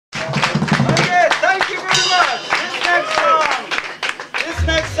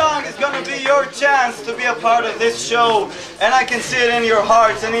chance to be a part of this show, and I can see it in your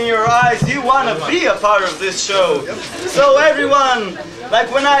hearts and in your eyes. You want to be a part of this show. So everyone, like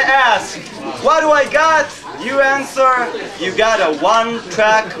when I ask, what do I got? You answer, you got a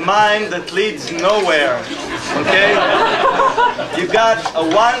one-track mind that leads nowhere. Okay? You got a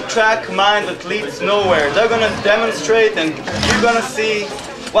one-track mind that leads nowhere. They're gonna demonstrate, and you're gonna see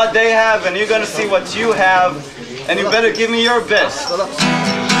what they have, and you're gonna see what you have, and you better give me your best. So what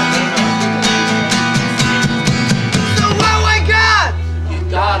I got? You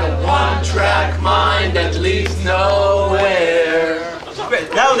got a one-track mind that leads nowhere.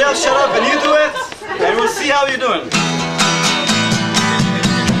 Great. Now they'll shut up and you do it, and we'll see how you're doing.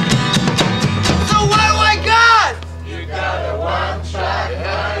 So what do I got? You got a one-track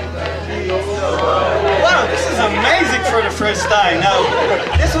mind that leads nowhere. Wow, this is amazing for the first time. Now,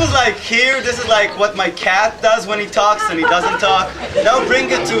 this was like here, this is like what my cat does when he talks and he doesn't talk. Now bring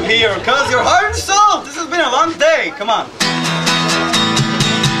it to here, because your heart and soul, this has been a long day. Come on.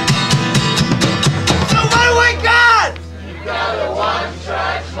 So what do I got? You got a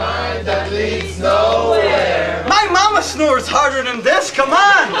one-track mind that leads nowhere. My mama snores harder than this, come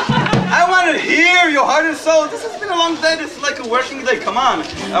on! I want to hear your heart and soul. This has been a long day, this is like a working day, come on.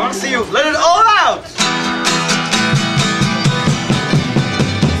 I want to see you let it all out!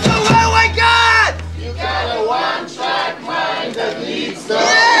 So what do I got? You got a one-track mind that leads nowhere.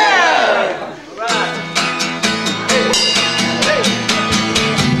 Yeah! Right.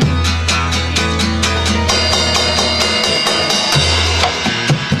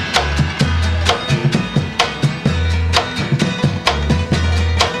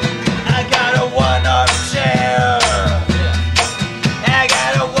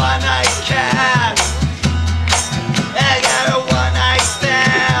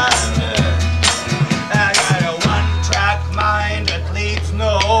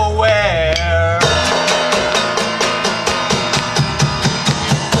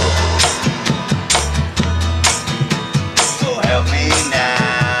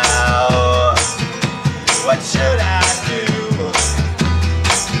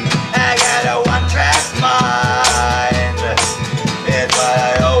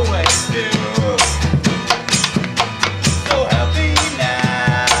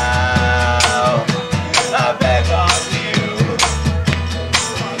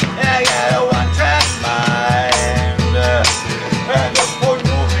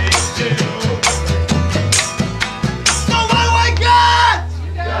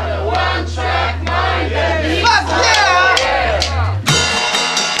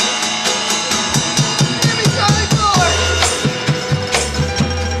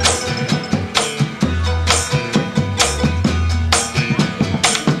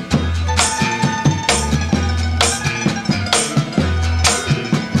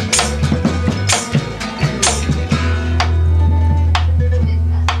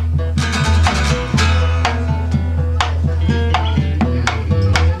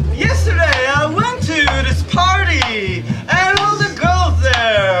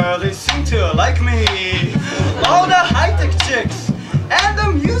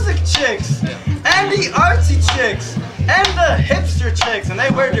 And the hipster chicks, and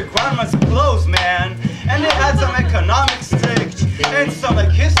they wear their grandma's clothes, man. And they had some economics chicks, and some like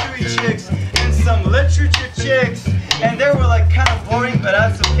history chicks, and some literature chicks. And they were like kind of boring, but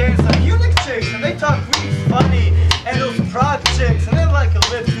that's okay. And some eunuch chicks, and they talk really funny. And those Prague chicks, and they're like a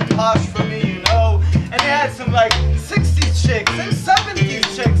little too posh for me, you know. And they had some like 60s chicks, and 70s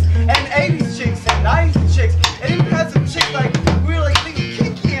chicks, and 80s chicks, and 90s chicks. And even had some chicks like we were like thinking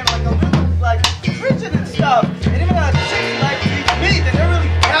kinky and like a little like frigid and stuff. And even had chicks like me, and they're really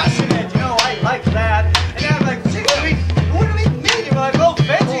gassy.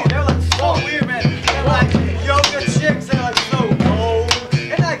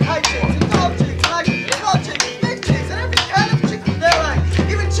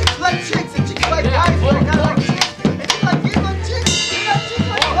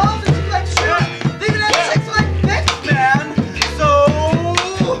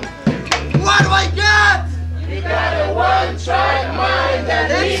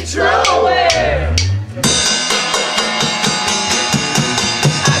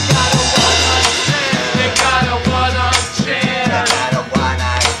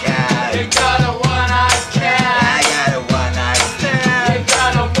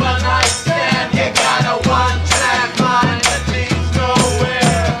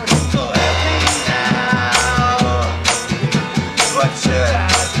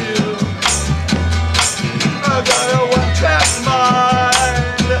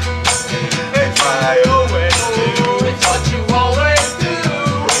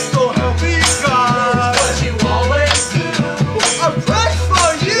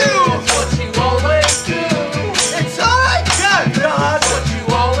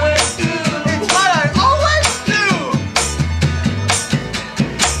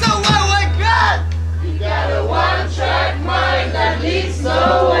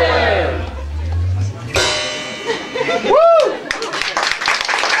 Woo!